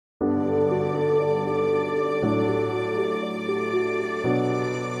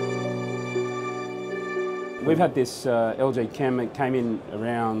We've had this LG Chem. It came in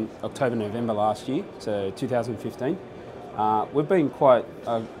around October, November last year, so 2015. We've been quite,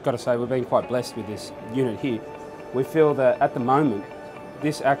 I've got to say, we've been quite blessed with this unit here. We feel that at the moment,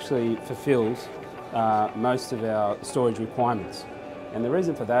 this actually fulfills most of our storage requirements. And the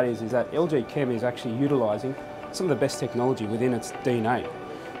reason for that is that LG Chem is actually utilising some of the best technology within its DNA.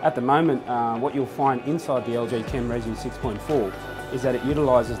 At the moment, what you'll find inside the LG Chem Resi 6.4 is that it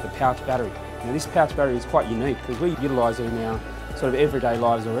utilises the pouch battery. Now this pouch battery is quite unique because we utilise it in our sort of everyday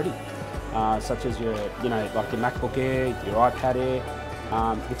lives already, such as your, like your MacBook Air, your iPad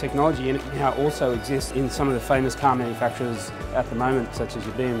Air. The technology in it now also exists in some of the famous car manufacturers at the moment, such as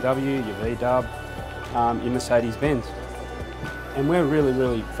your BMW, your VW, your Mercedes-Benz. And we're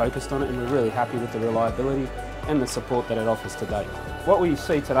really focused on it, and we're really happy with the reliability and the support that it offers today. What we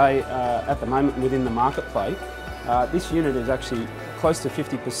see today at the moment within the marketplace, this unit is actually close to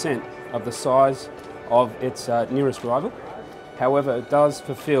 50% of the size of its nearest rival. However, it does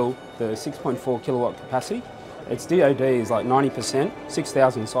fulfill the 6.4 kilowatt capacity. Its DOD is like 90%,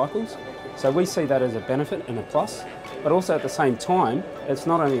 6,000 cycles. So we see that as a benefit and a plus. But also at the same time, it's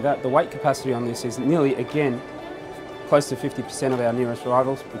not only that, the weight capacity on this is nearly, again, close to 50% of our nearest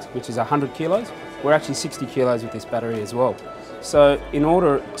rivals, which is 100 kilos. We're actually 60 kilos with this battery as well. So in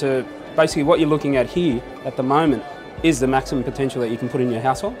order to, basically what you're looking at here at the moment is the maximum potential that you can put in your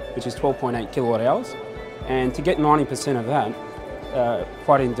household, which is 12.8 kilowatt hours. And to get 90% of that,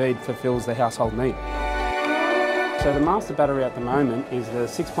 quite indeed fulfills the household need. So the master battery at the moment is the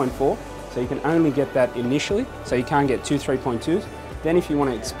 6.4, so you can only get that initially, so you can't get two 3.2s. Then if you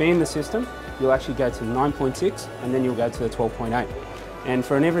want to expand the system, you'll actually go to the 9.6 and then you'll go to the 12.8. And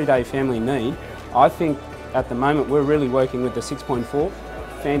for an everyday family need, I think at the moment we're really working with the 6.4.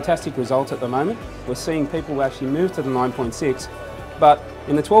 Fantastic results at the moment. We're seeing people actually move to the 9.6, but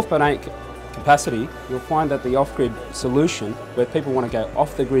in the 12.8 capacity, you'll find that the off-grid solution, where people want to go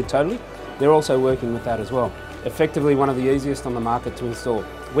off the grid totally, they're also working with that as well. Effectively one of the easiest on the market to install.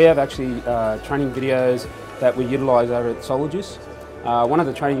 We have actually training videos that we utilise over at SolarJuice. One of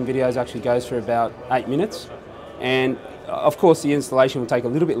the training videos actually goes for about 8 minutes, and of course the installation will take a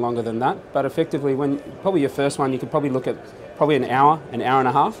little bit longer than that, but effectively when probably your first one you could probably look at probably an hour and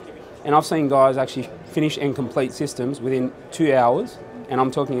a half, and I've seen guys actually finish and complete systems within 2 hours, and I'm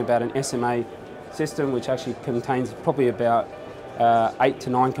talking about an SMA system which actually contains probably about 8 to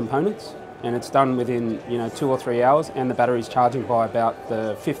 9 components, and it's done within 2 or 3 hours, and the battery's charging by about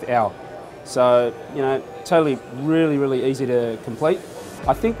the 5th hour. So, totally really easy to complete.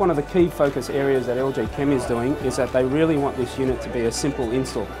 I think one of the key focus areas that LG Chem is doing is that they really want this unit to be a simple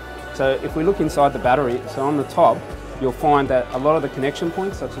install. So if we look inside the battery, so on the top, you'll find that a lot of the connection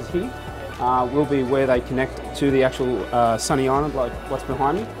points, such as here, will be where they connect to the actual sunny island, like what's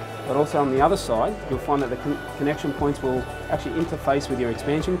behind me. But also on the other side, you'll find that the connection points will actually interface with your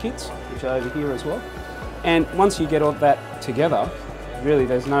expansion kits, which are over here as well. And once you get all that together, really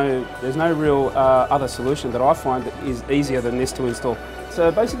there's no real other solution that I find that is easier than this to install. So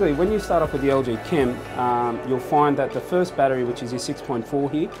basically when you start off with the LG Chem, you'll find that the first battery, which is your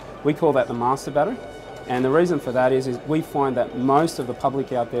 6.4 here, we call that the master battery. And the reason for that is we find that most of the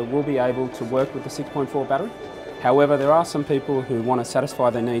public out there will be able to work with the 6.4 battery. However, there are some people who want to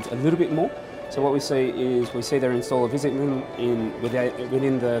satisfy their needs a little bit more. So what we see is we see their installer visit them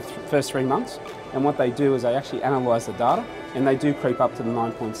within the first 3 months, and what they do is they actually analyse the data, and they do creep up to the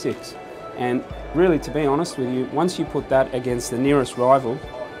 9.6. And really, to be honest with you, once you put that against the nearest rival,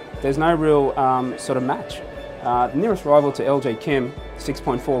 there's no real sort of match. The nearest rival to LG Chem,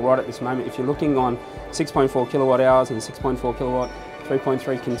 6.4 right at this moment, if you're looking on 6.4 kilowatt hours and 6.4 kilowatt,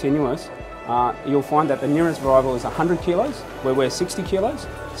 3.3 continuous, you'll find that the nearest rival is 100 kilos, where we're 60 kilos.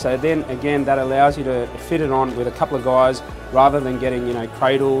 So then again, that allows you to fit it on with a couple of guys rather than getting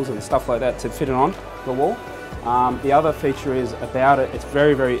cradles and stuff like that to fit it on the wall. The other feature is about it, it's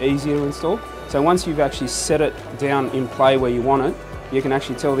very easy to install. So once you've actually set it down in play where you want it, you can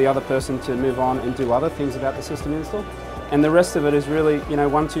actually tell the other person to move on and do other things about the system install. And the rest of it is really,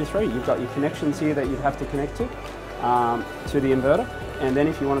 1, 2, 3. You've got your connections here that you'd have to connect to the inverter. And then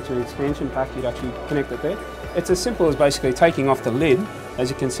if you wanted to an expansion pack, you'd actually connect it there. It's as simple as basically taking off the lid, as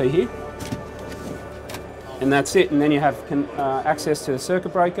you can see here. And that's it. And then you have access to the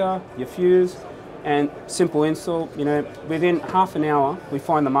circuit breaker, your fuse, and simple install. Within half an hour, we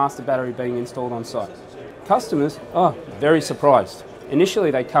find the master battery being installed on site. Customers are very surprised.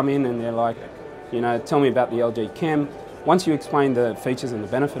 Initially, they come in and they're like, tell me about the LG Chem. Once you explain the features and the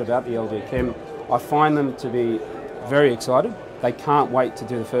benefit about the LG Chem, I find them to be very excited. They can't wait to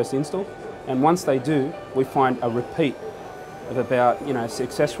do the first install. And once they do, we find a repeat of about,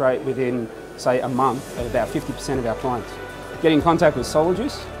 success rate within say, a month at about 50% of our clients. Get in contact with Solar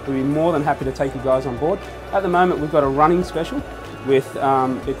Juice. We'd be more than happy to take you guys on board. At the moment, we've got a running special with,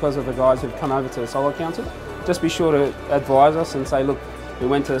 because of the guys who've come over to the Solar Council. Just be sure to advise us and say, look, we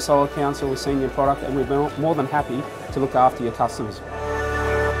went to the Solar Council, we've seen your product, and we're more than happy to look after your customers.